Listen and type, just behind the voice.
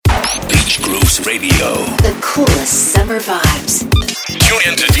Grooves Radio. The coolest summer vibes.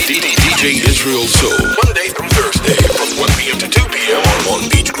 Tune in to DJ Israel Soul. Monday through Thursday from 1 p.m. to 2 p.m. on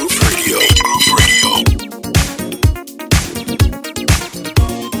Beach Grooves Radio. Beach Grooves Radio.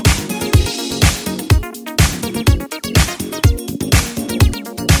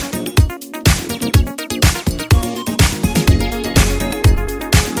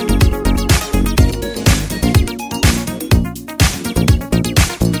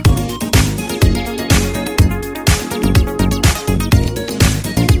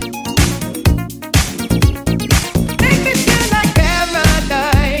 Take me to like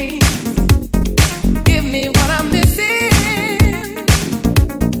paradise.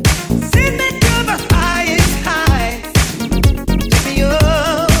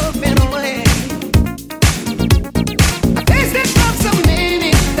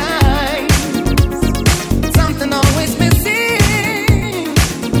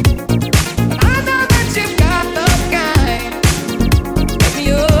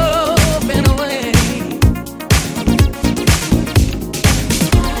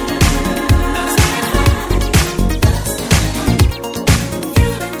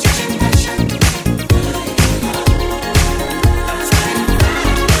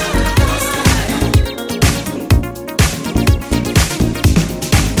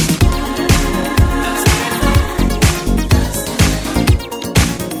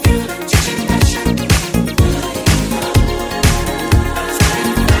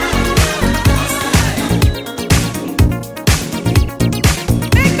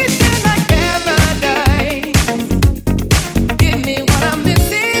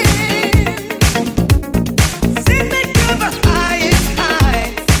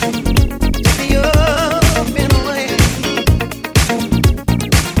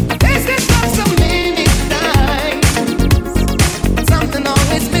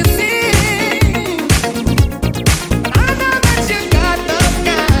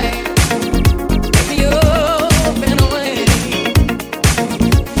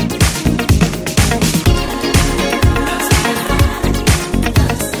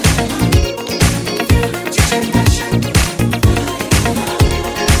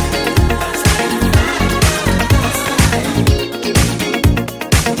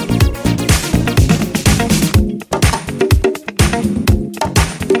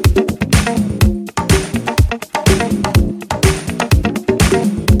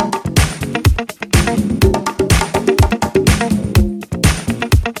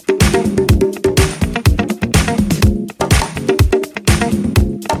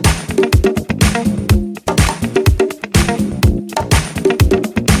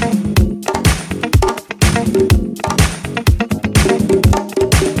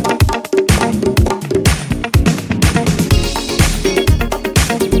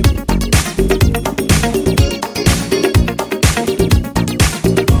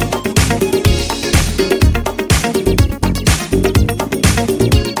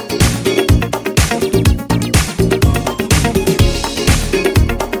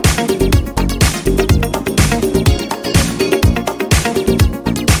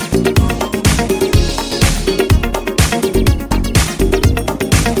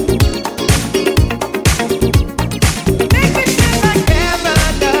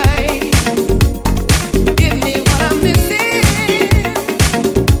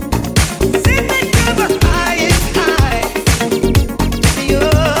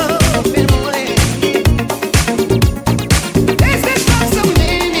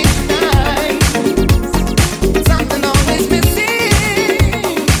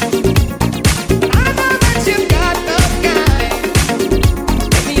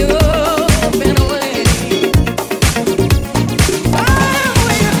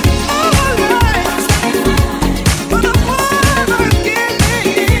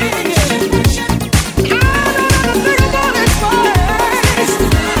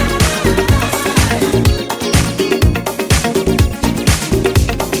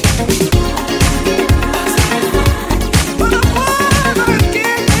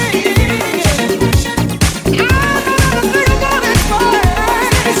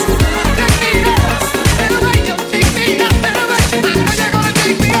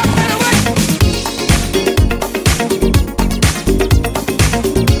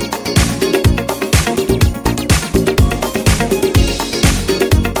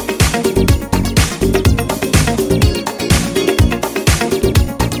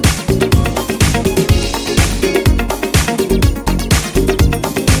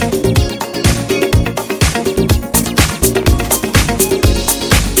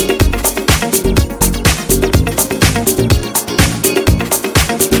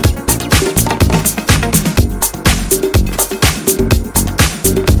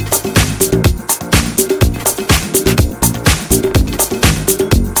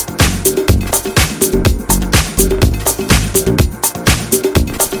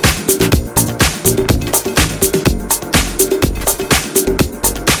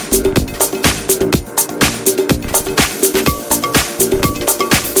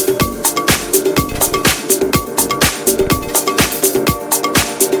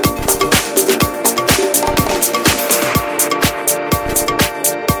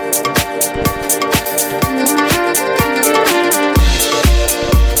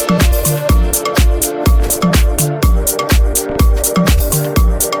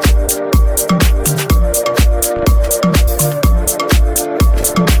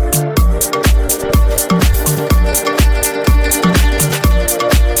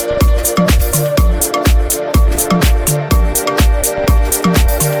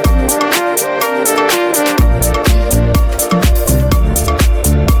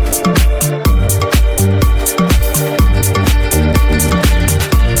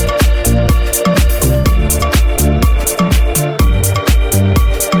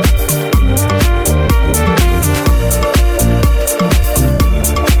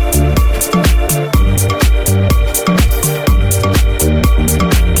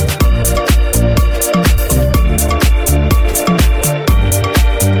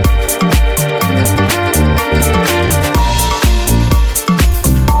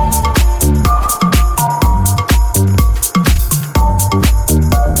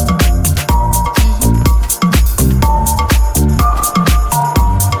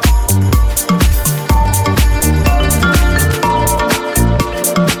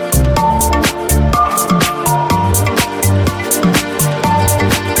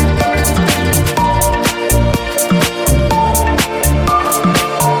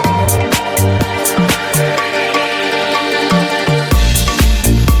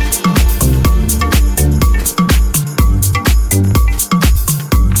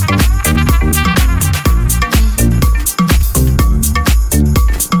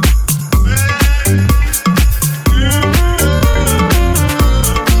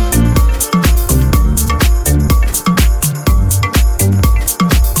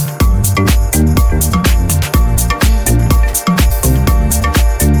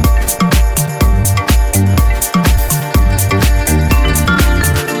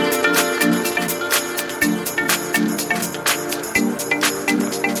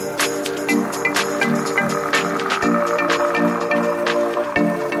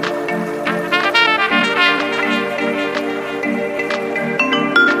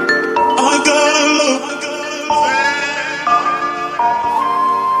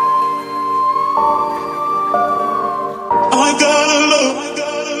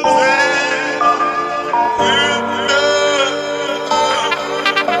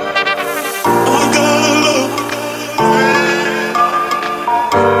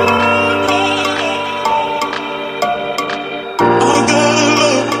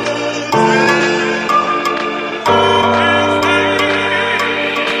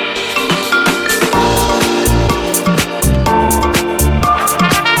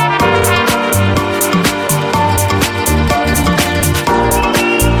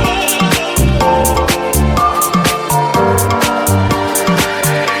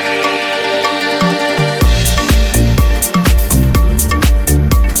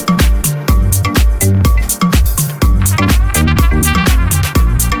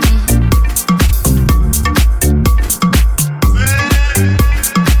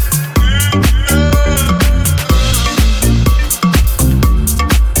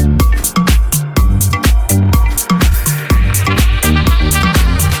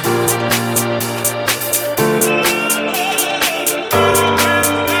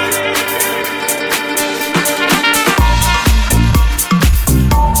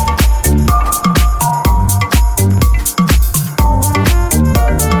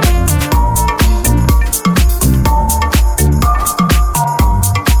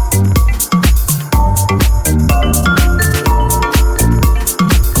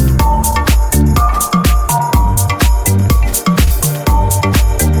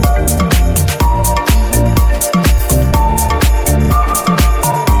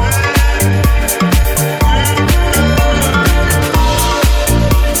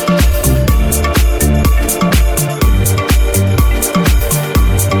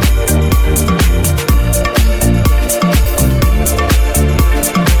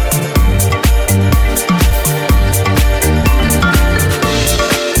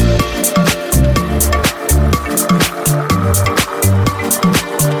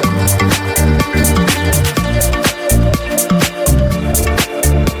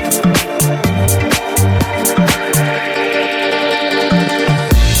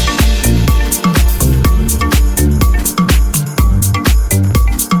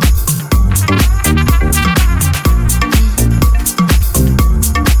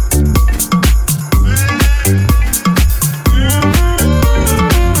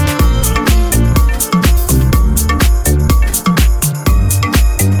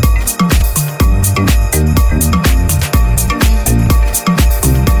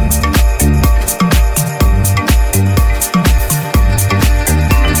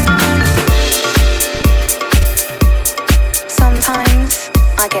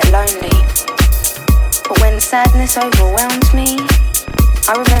 sadness overwhelms me,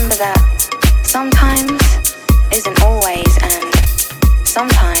 I remember that sometimes isn't always and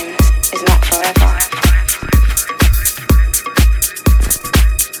sometimes is not forever.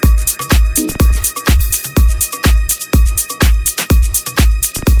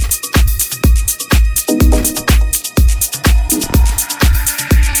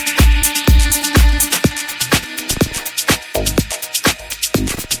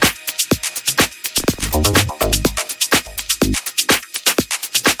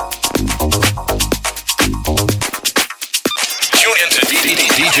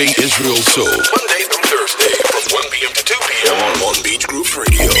 DJ Israel Soul, Monday through Thursday from 1 p.m. to 2 p.m. on Beach Grooves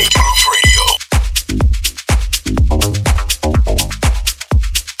Radio. Beach Grooves Radio.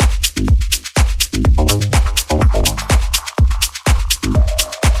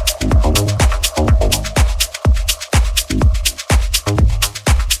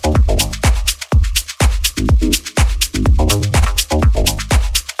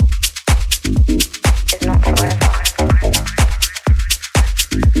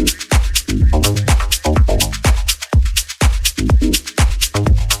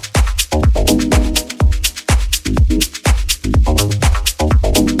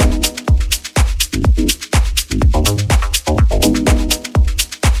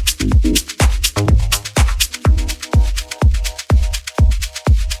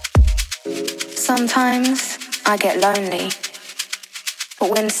 Sometimes I get lonely, but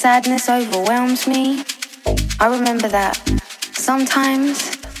when sadness overwhelms me, I remember that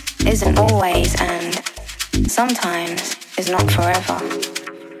sometimes isn't always and sometimes is not forever.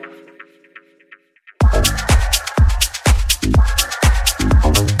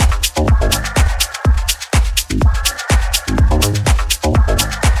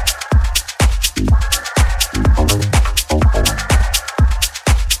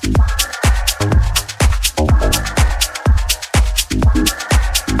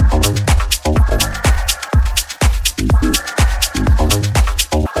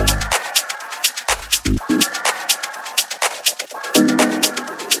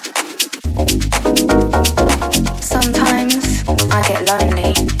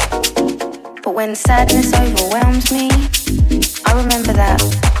 When sadness overwhelms me, I remember that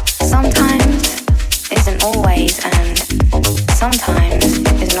sometimes isn't always and sometimes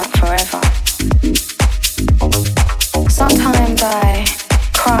is not forever. Sometimes I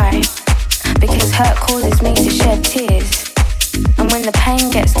cry because hurt causes me to shed tears, and when the pain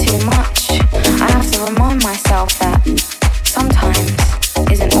gets too much, I have to remind myself that sometimes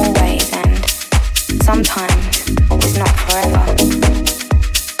isn't always and sometimes is not forever.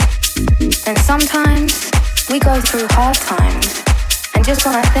 And sometimes we go through hard times, and just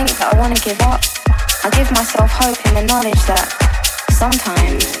when I think that I want to give up, I give myself hope in the knowledge that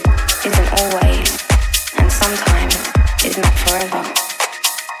sometimes isn't always and sometimes is not forever.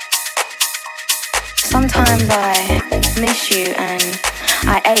 Sometimes I miss you and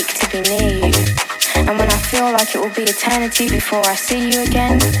I ache to be near you, and when I feel like it will be eternity before I see you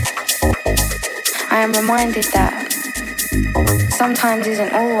again, I am reminded that sometimes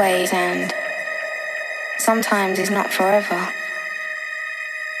isn't always and sometimes is not forever.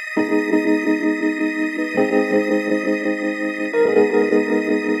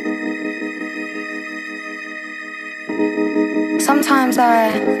 Sometimes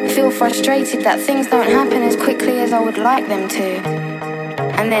I feel frustrated that things don't happen as quickly as I would like them to.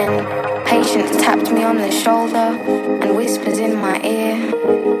 And then patience taps me on the shoulder and whispers in my ear,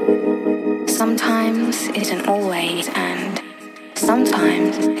 sometimes isn't always and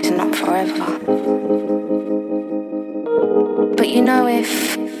sometimes it's not forever. But you know,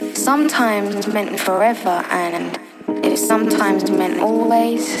 if sometimes meant forever and if sometimes meant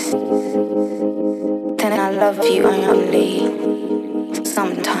always, then I love you only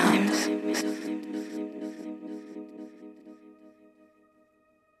sometimes.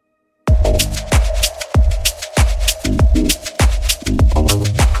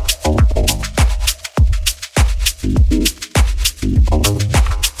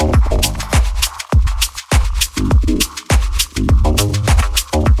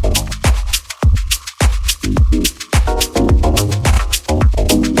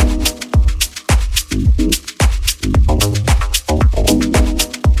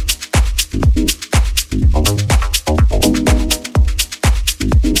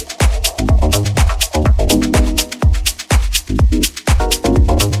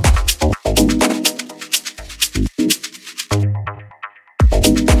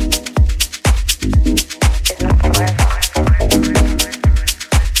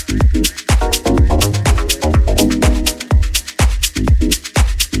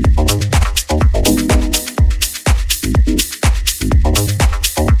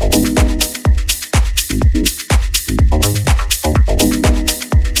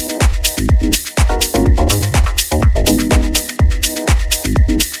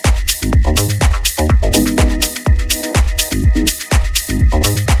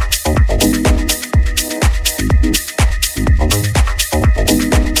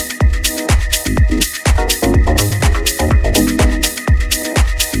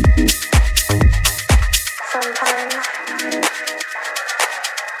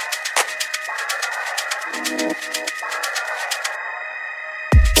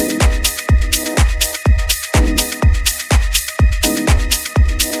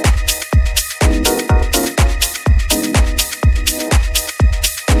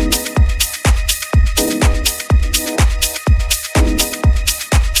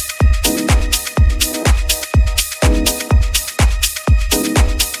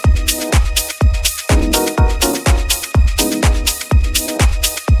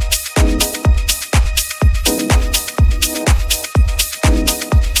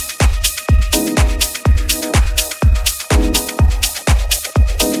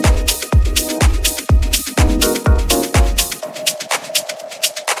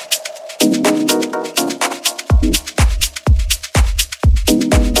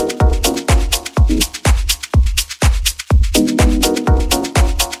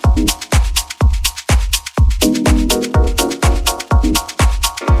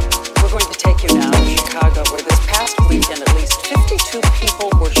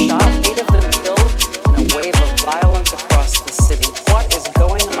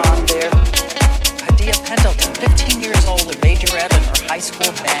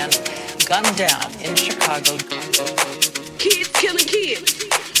 school band gunned down in Chicago. Kids killing kids.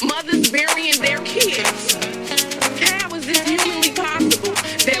 Mothers burying their kids. How is this humanly possible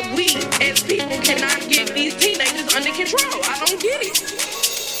that we as people cannot get these teenagers under control? I don't get it.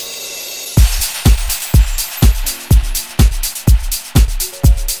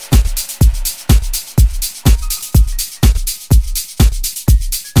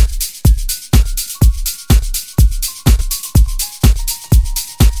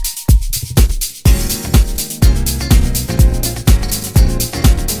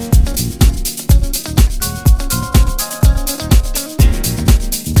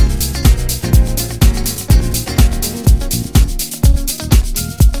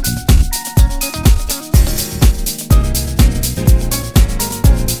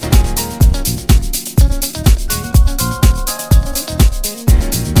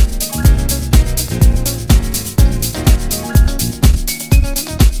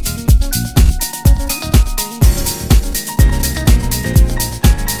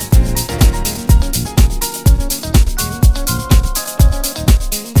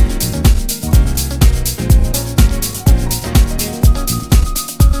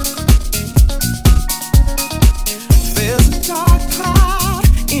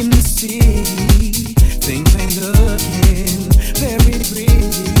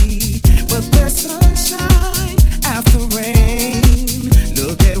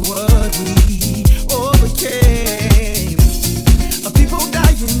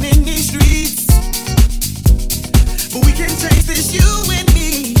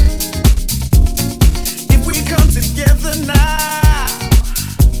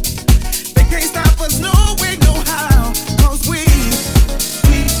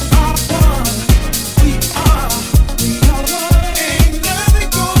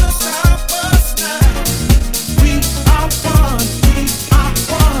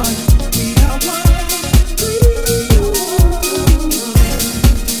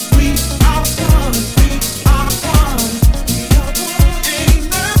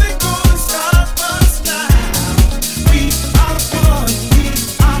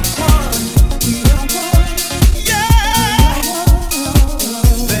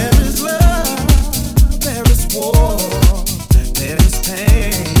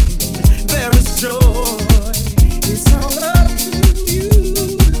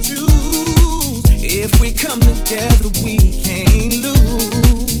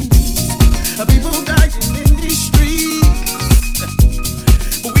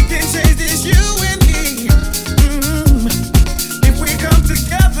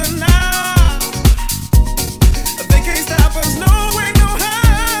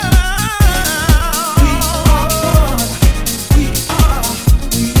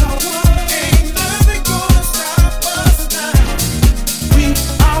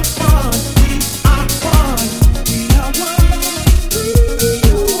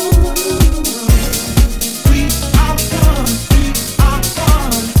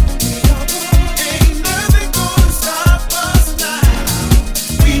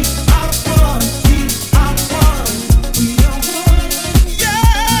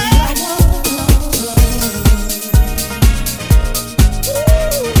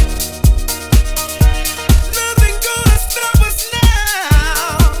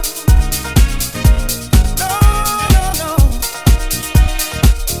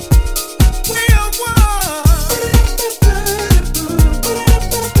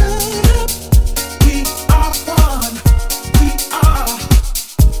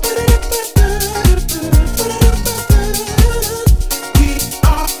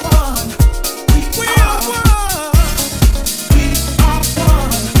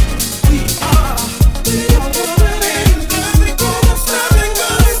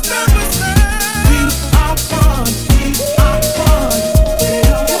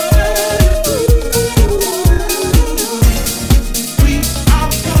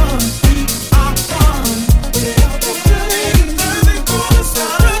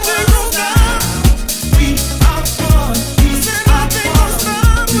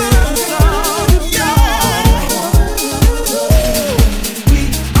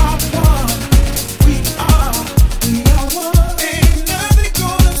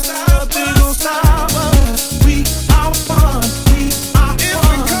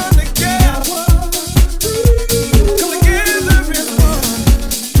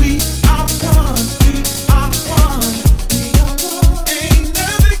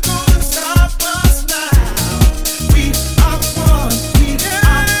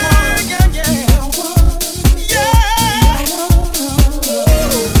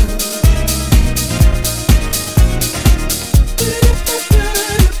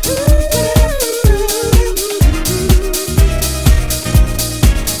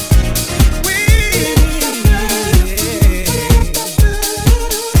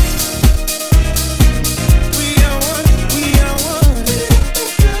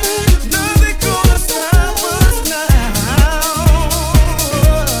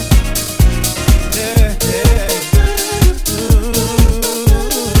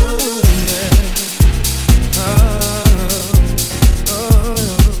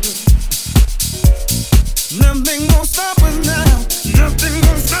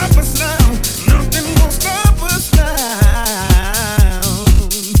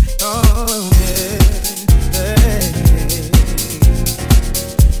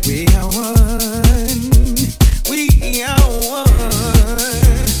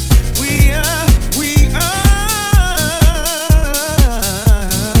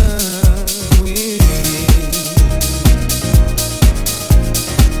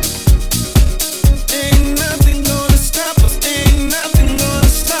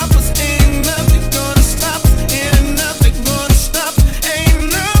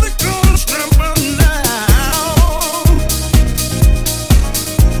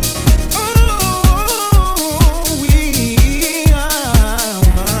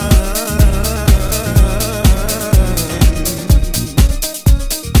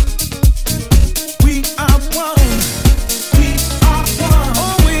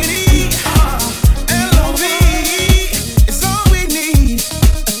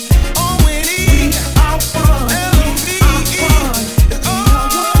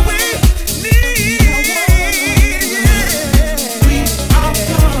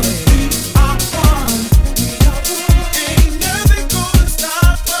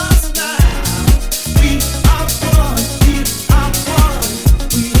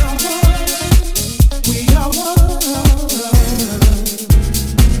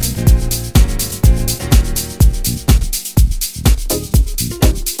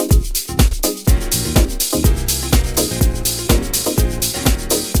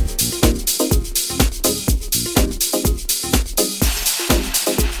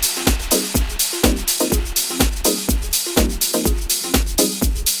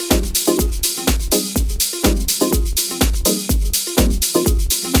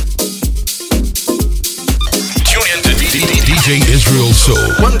 DJ Israel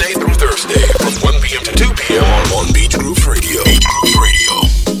Soul. Monday through Thursday from 1 p.m. to 2 p.m. on Beach Groove Radio. Beach Groove Radio.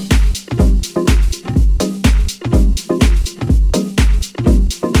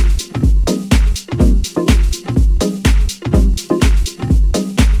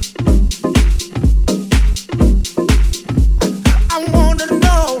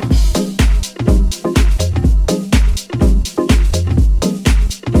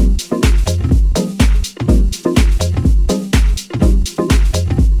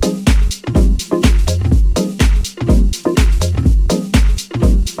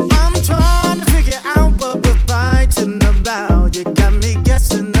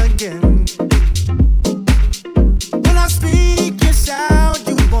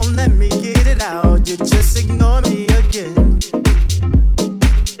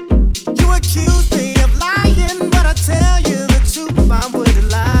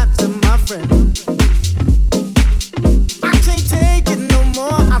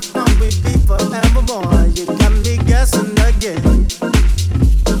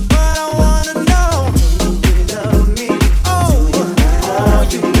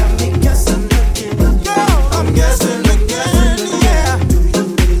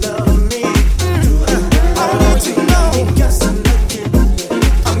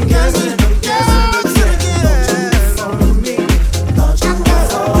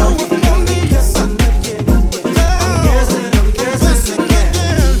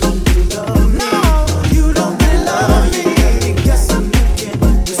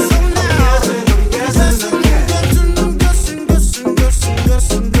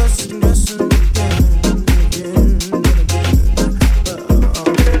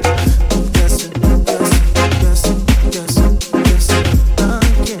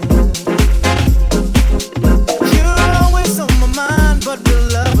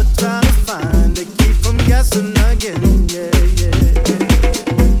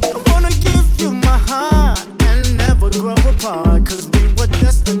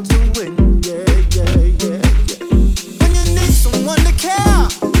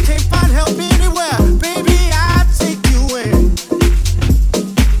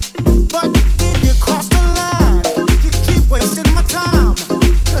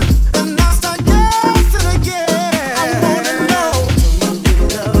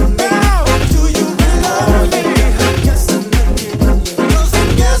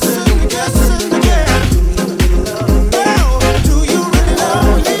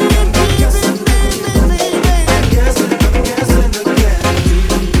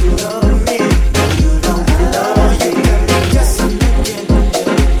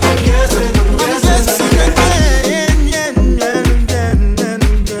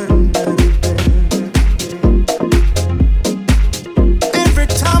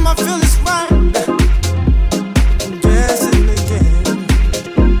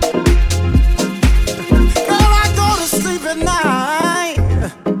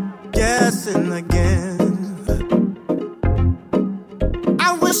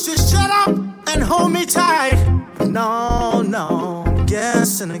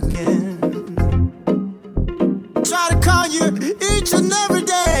 Again.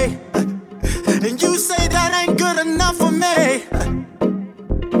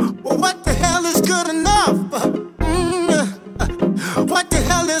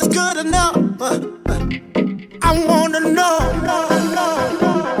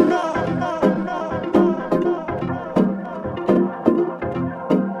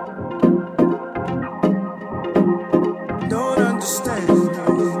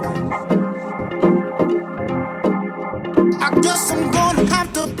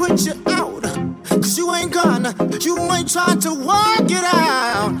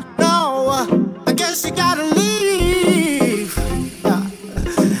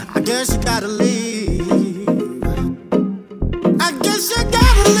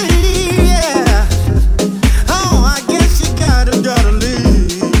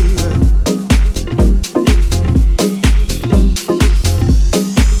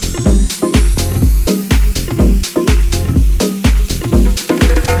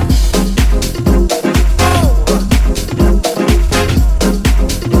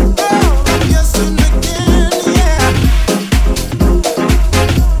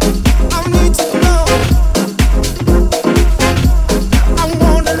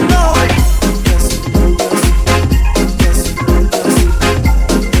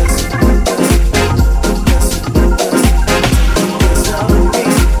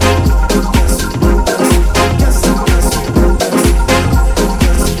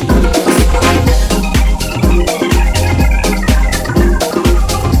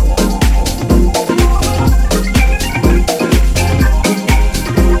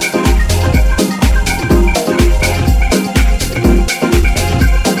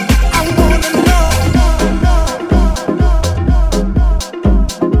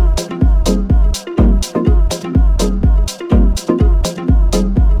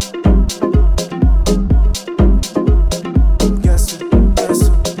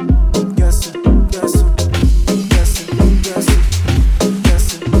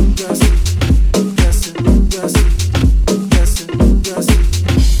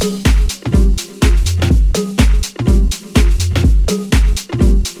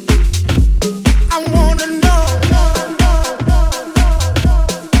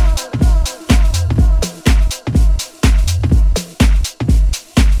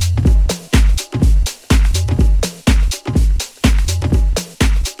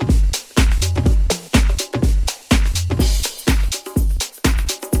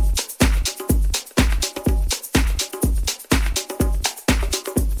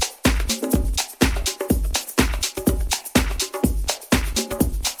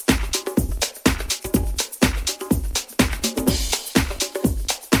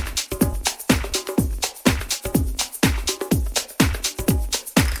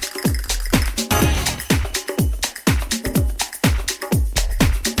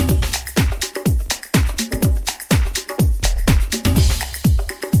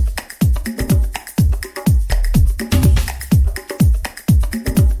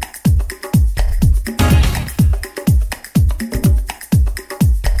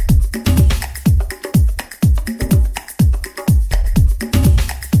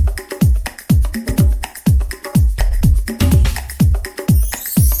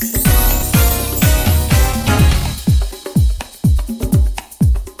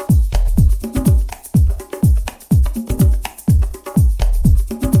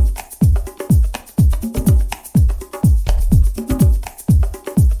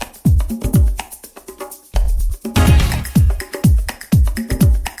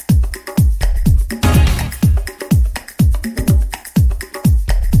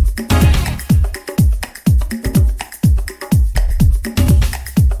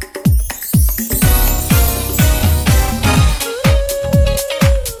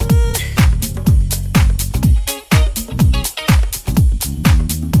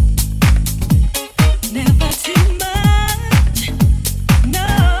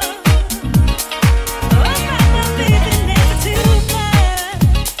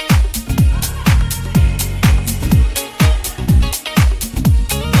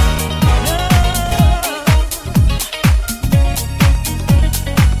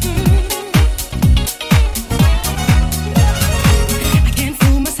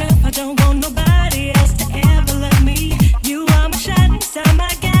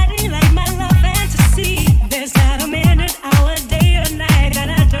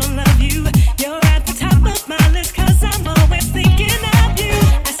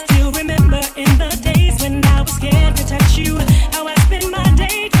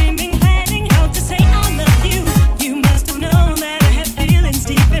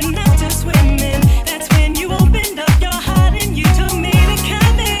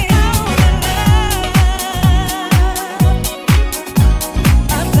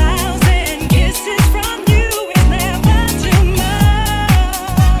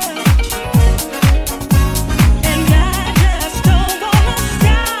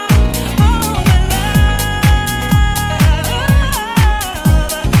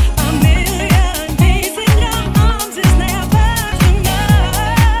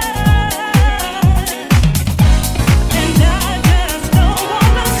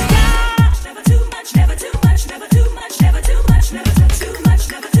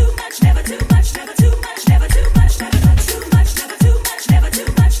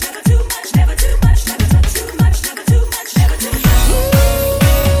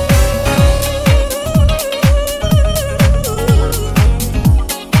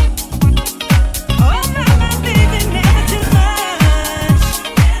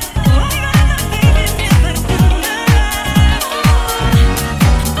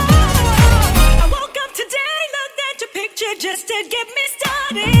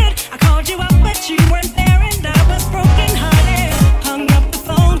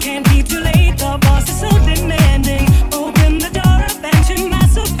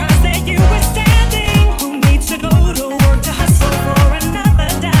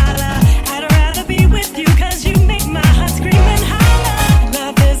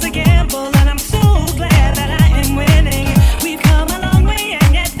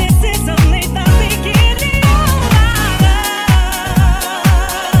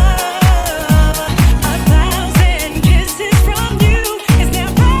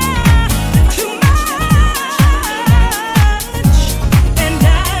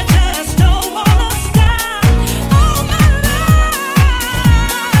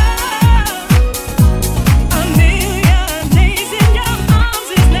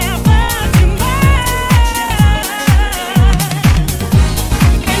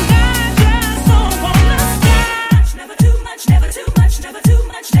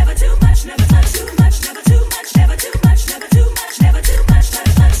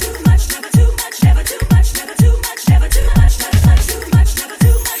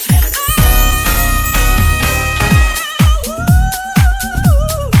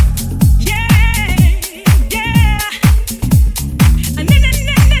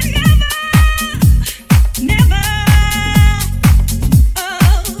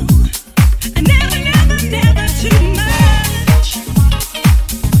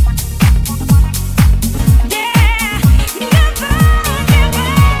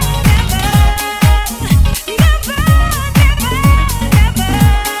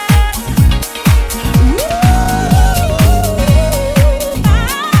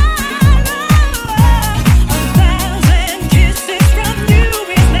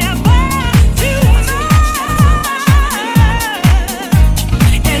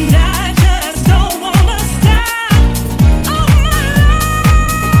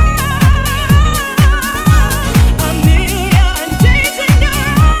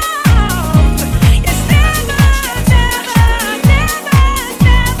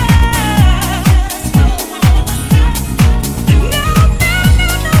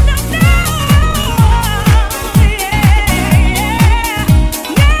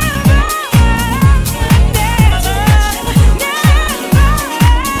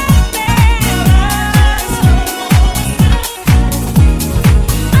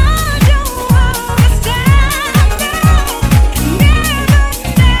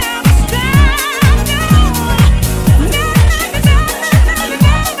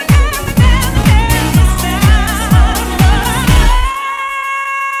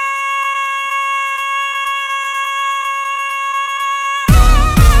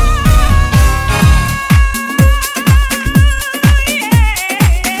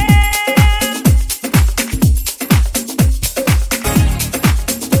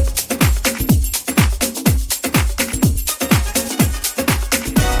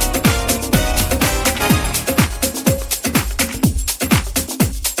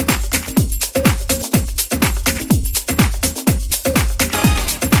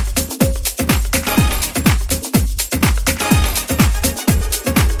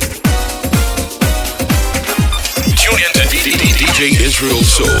 DJ Israel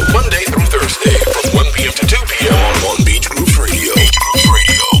Soul, Monday through Thursday from 1 p.m. to 2 p.m. on Beach Grooves Radio. Beach Grooves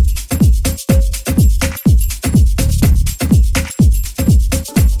Radio.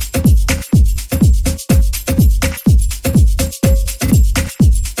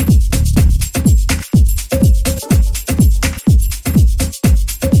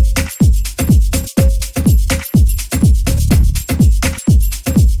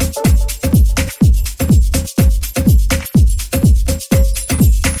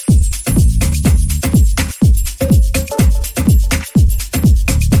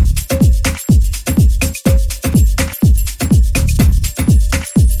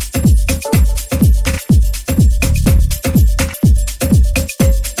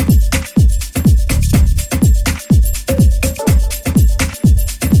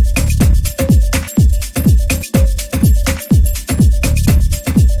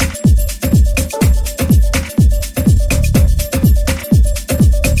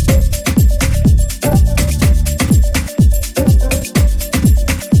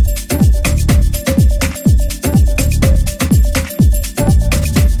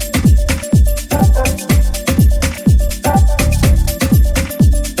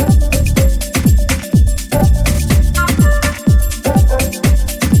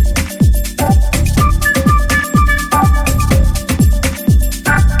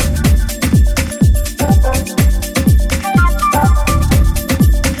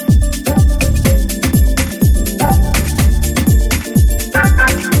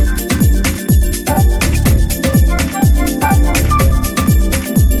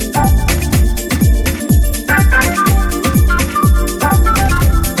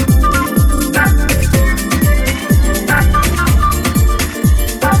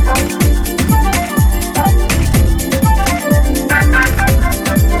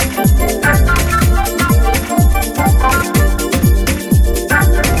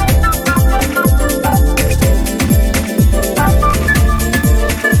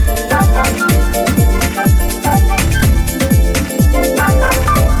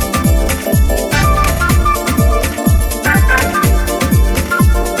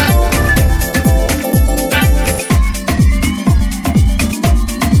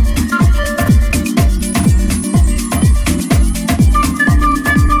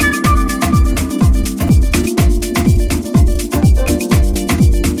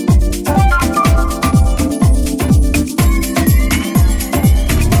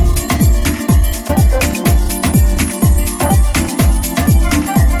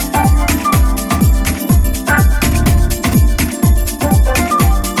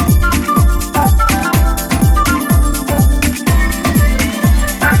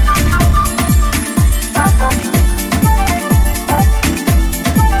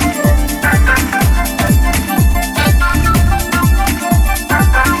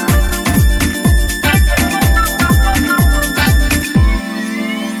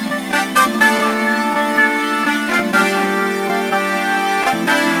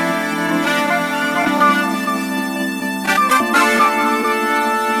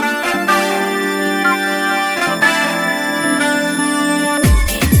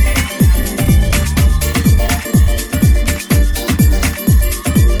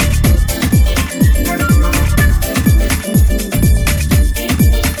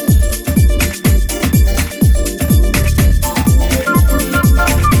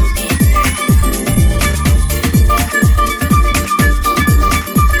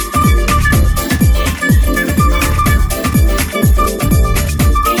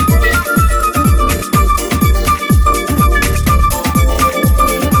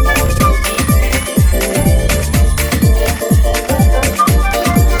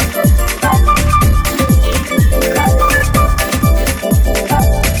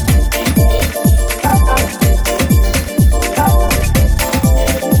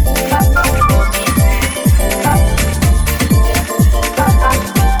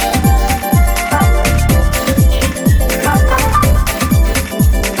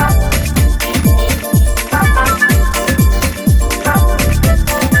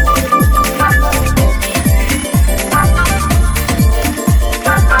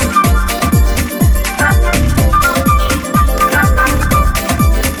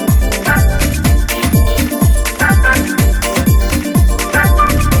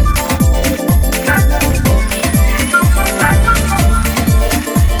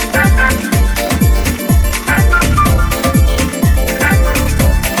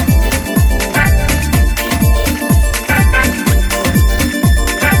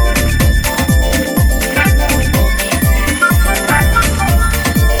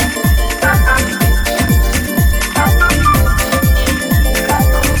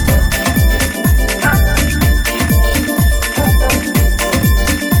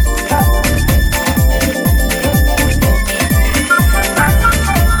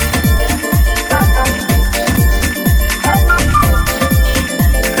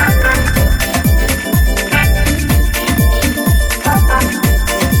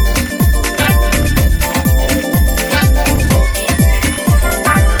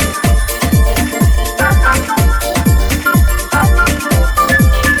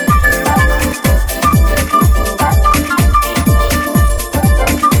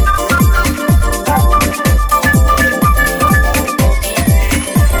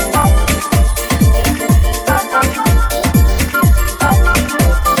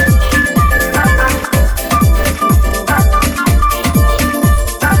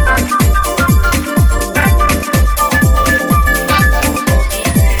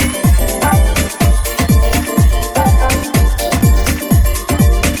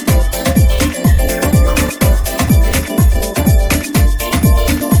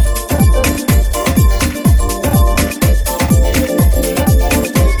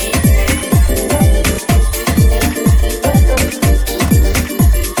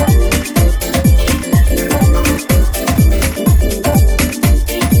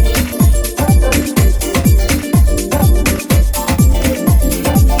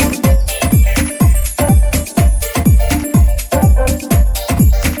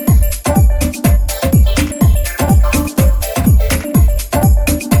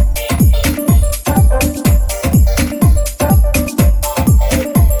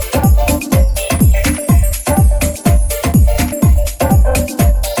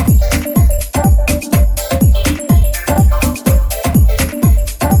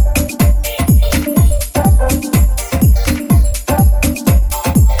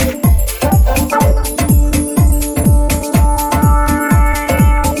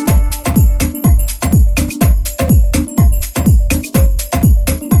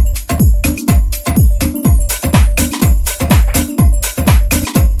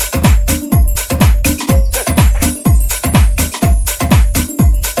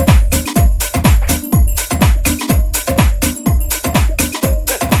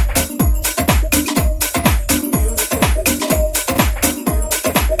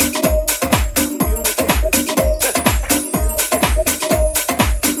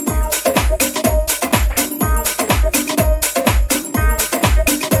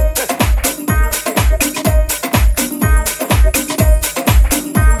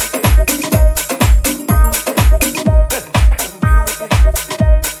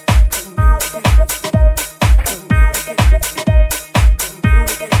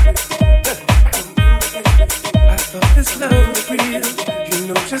 This love is real, you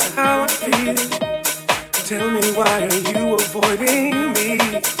know just how I feel. Tell me why are you avoiding me?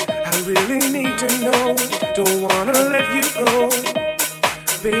 I really need to know, don't wanna let you go.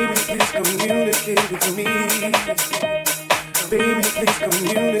 Baby, please communicate with me. Baby, please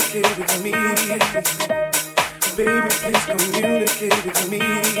communicate with me. Baby, please communicate with me.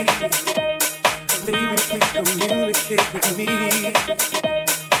 Baby, please communicate with me.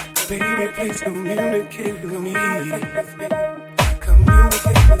 Baby, please communicate with me.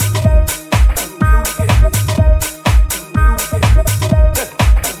 Communicate with me.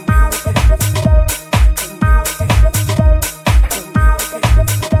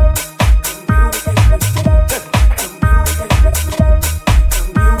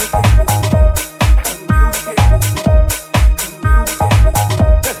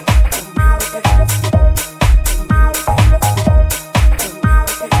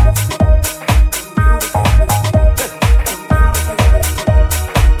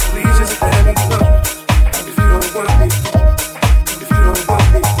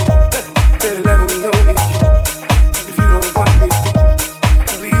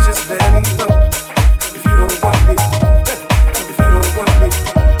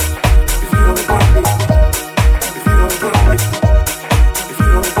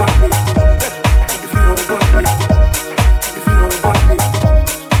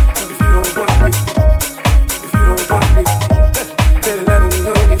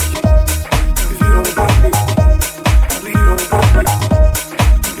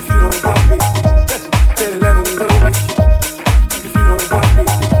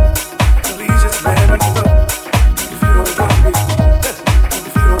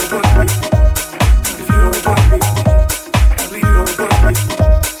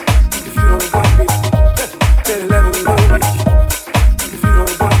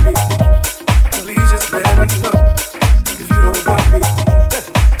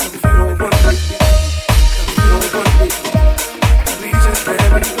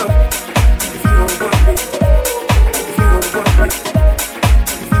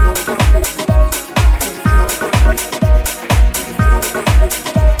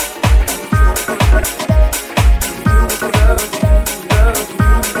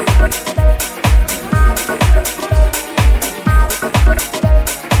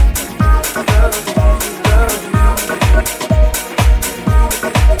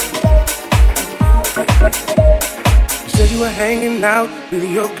 With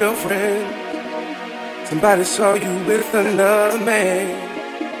your girlfriend, somebody saw you with another man.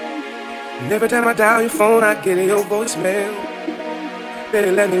 And every time I dial your phone, I get your voicemail.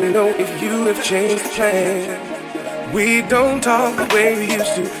 Better let me know if you have changed the plan. We don't talk the way we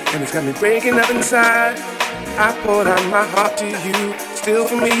used to, and it's got me breaking up inside. I poured out my heart to you, still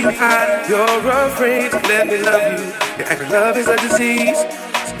from me you hide. You're afraid to let me love you. You act like love is a disease.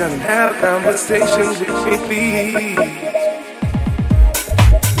 So come and have a conversation with me, please.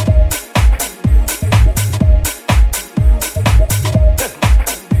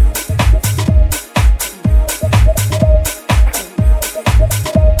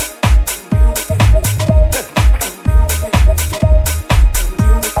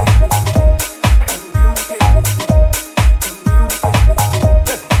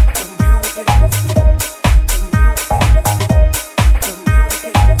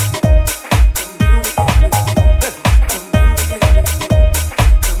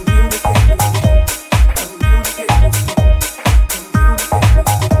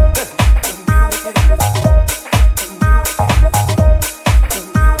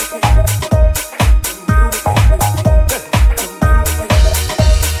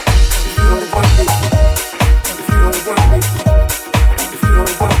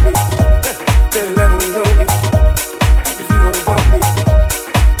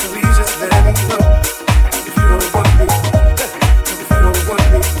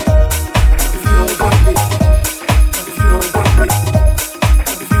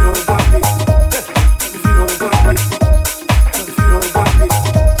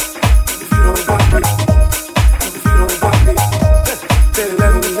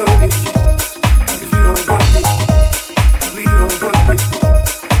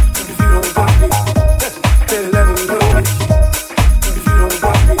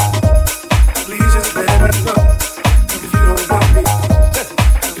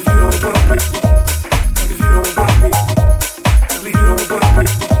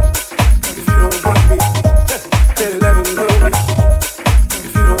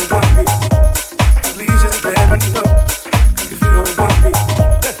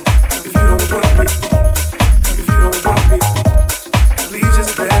 Please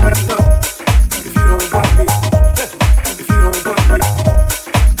just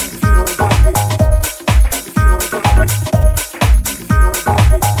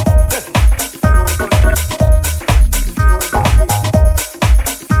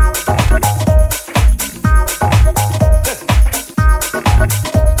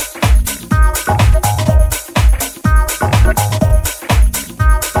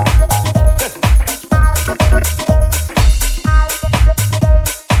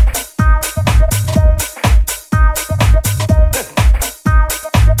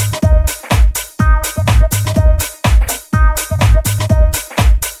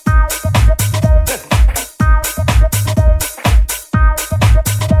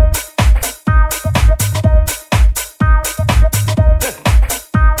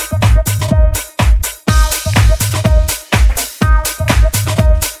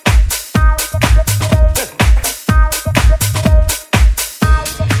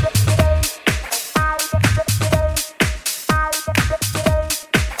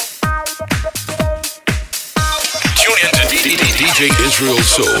DJ Israel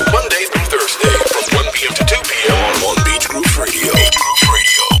Soul. Monday through Thursday from 1 p.m. to 2 p.m. on Beach Groove Radio.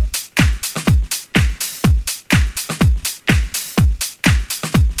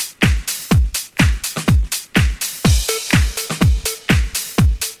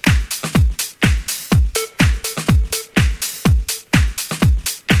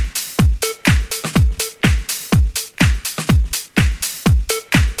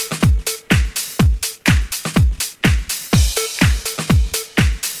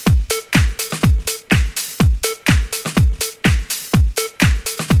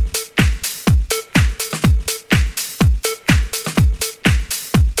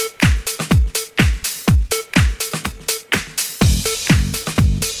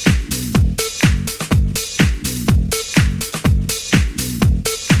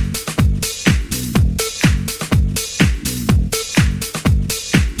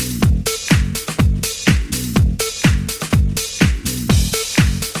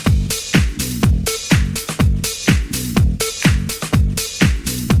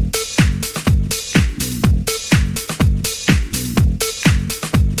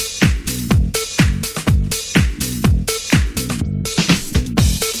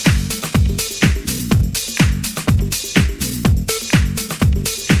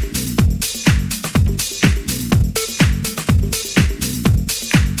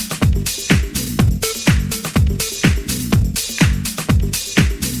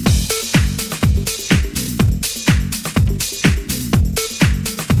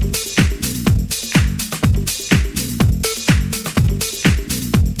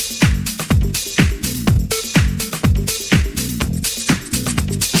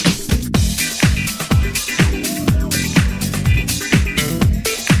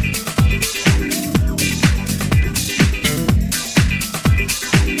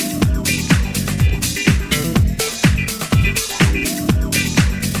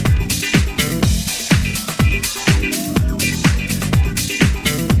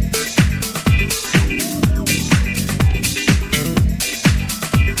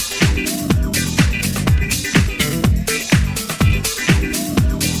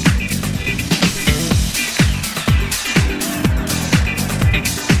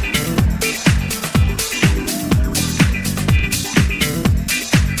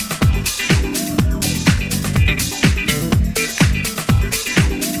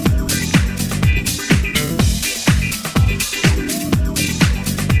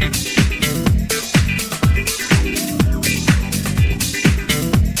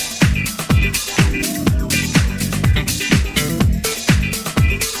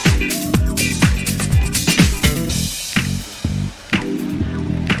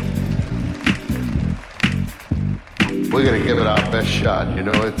 Shot, you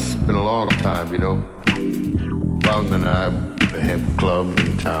know, it's been a long time, you know. Fountain and I have clubs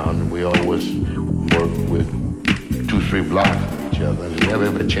in town, and we always work with 2-3 blocks of each other, and we never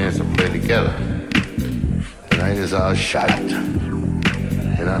have a chance to play together. Tonight is our shot,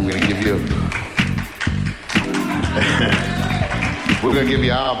 and I'm gonna give you we're gonna give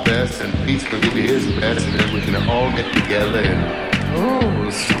you our best, and Pete's gonna give you his best, and then we're gonna all get together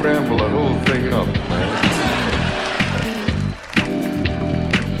and scramble the whole thing up, man.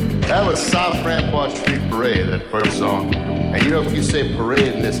 That was South Rampart Street Parade, that first song. And you know, if you say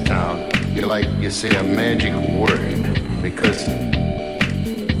parade in this town, you say a magic word. Because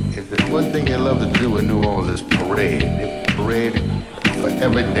if there's one thing they love to do in New Orleans is parade. They parade for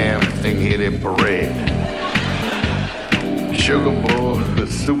every damn thing here, they parade. Sugar Bowl, the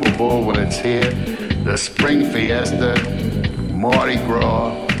Super Bowl when it's here, the Spring Fiesta, Mardi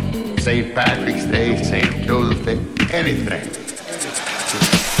Gras, St. Patrick's Day, St. Joseph's Day, anything.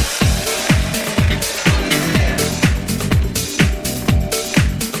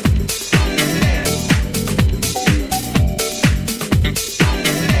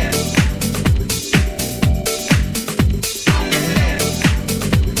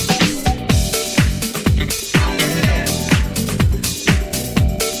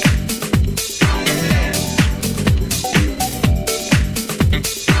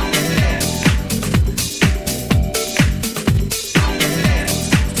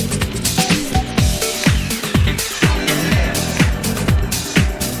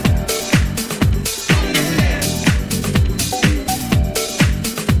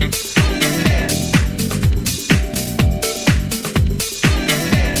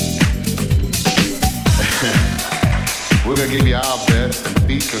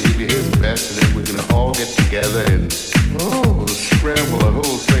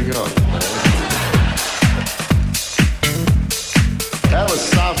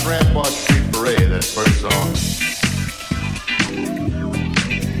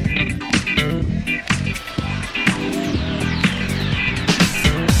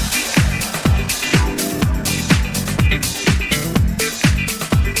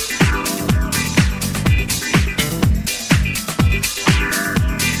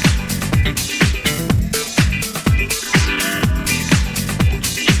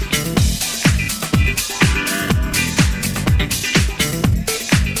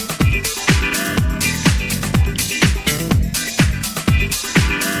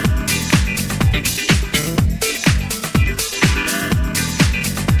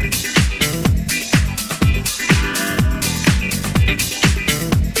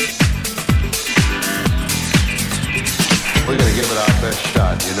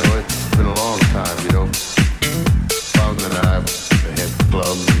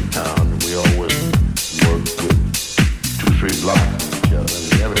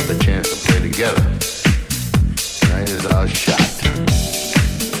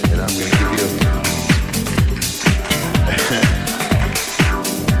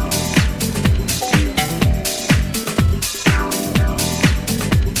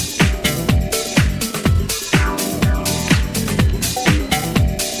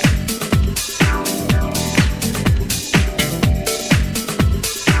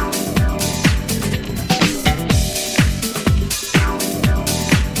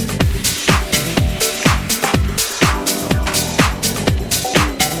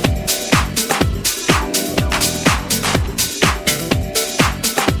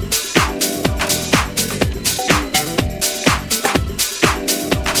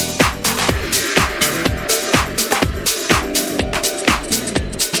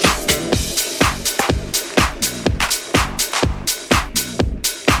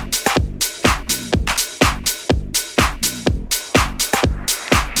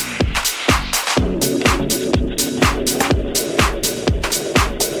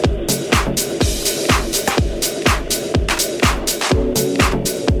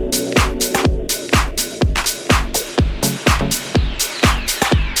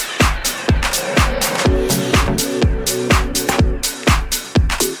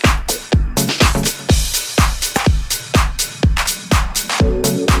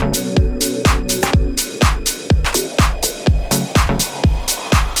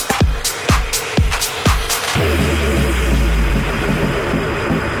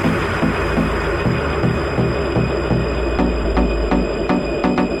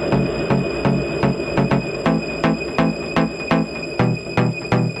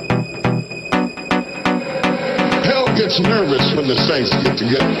 Nervous when the saints get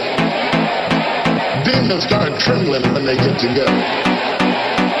together. Demons start trembling when they get together.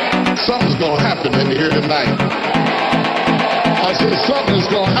 Something's gonna happen in here tonight. I said something's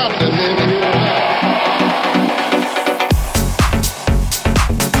gonna happen in here tonight.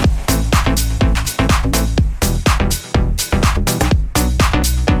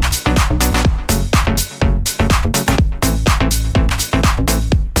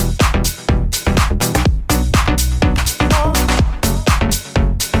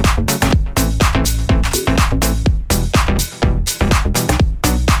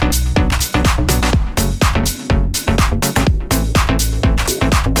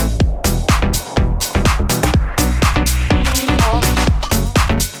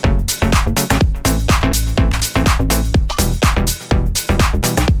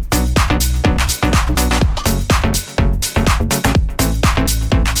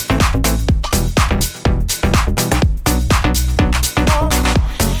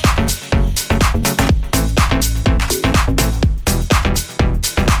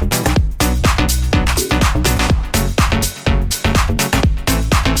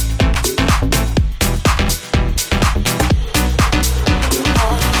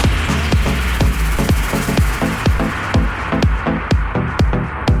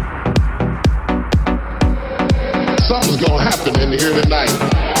 something's gonna happen in here tonight.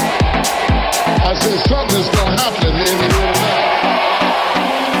 I said something's gonna happen in here tonight.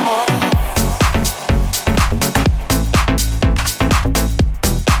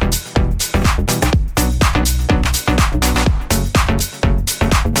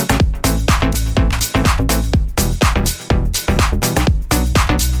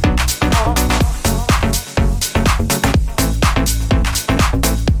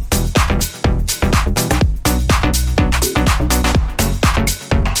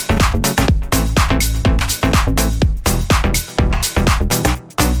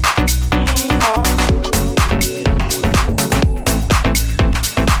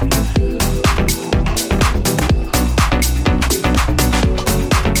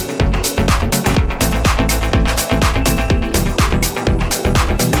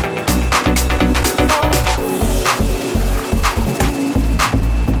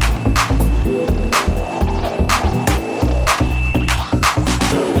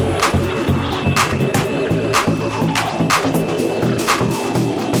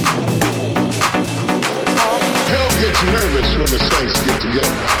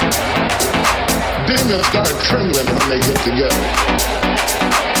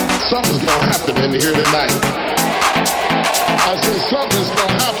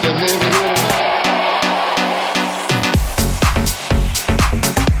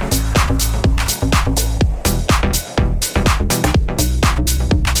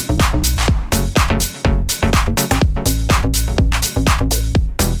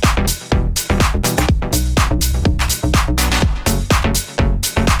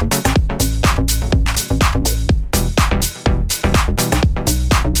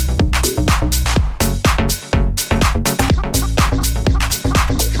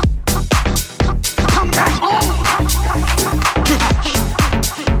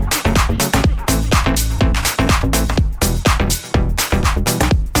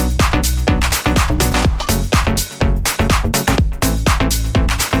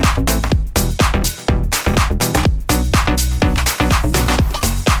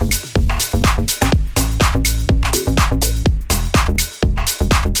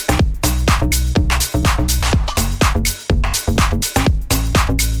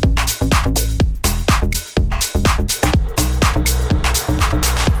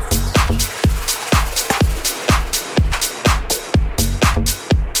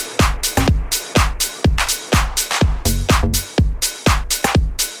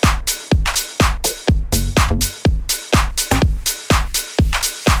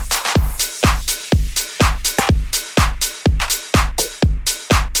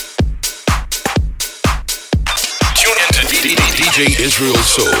 DJ Israel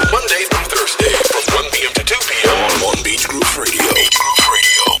Soul. Monday through Thursday from 1 p.m. to 2 p.m. on Beach Grooves Radio.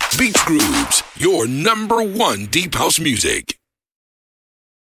 Beach Grooves, your #1 deep house music.